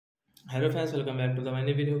Hello friends, welcome back to the my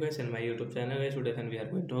new video guys and my YouTube channel guys. Today then we are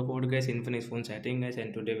going to talk about guys Infinix phone setting guys,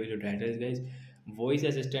 and today video title is guys voice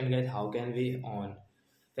assistant guys. How can we on?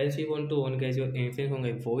 Friends, you want to on guys your Infinix phone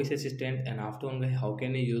guys voice assistant, and after on guys how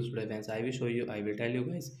can you use today friends? I will show you. I will tell you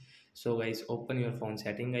guys. So guys, open your phone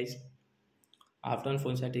setting guys. After on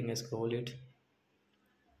phone setting guys, scroll it.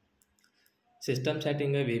 System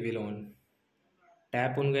setting guys we will on.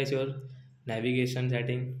 Tap on guys your navigation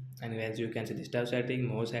setting, and guys you can see the step setting,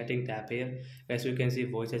 more setting, tap here. Guys you can see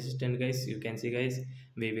voice assistant guys, you can see guys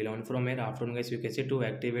we will on from here. After on guys you can see to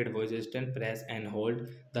activate voice assistant press and hold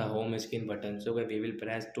the home screen button. So guys we will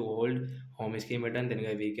press to hold home screen button, then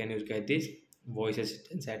guys we can use guys this voice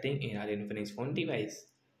assistant setting in our Infinix phone device.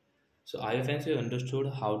 So I have friends you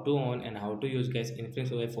understood how to on and how to use guys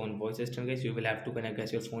Infinix OS phone voice assistant guys. You will have to connect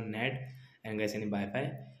guys your phone net and guys any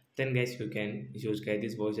Wi-Fi. Then guys you can use guys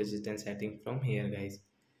this voice assistant setting from here guys.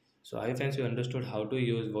 So I have friends you understood how to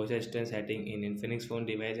use voice assistant setting in Infinix phone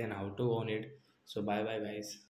device and how to on it. So bye bye guys.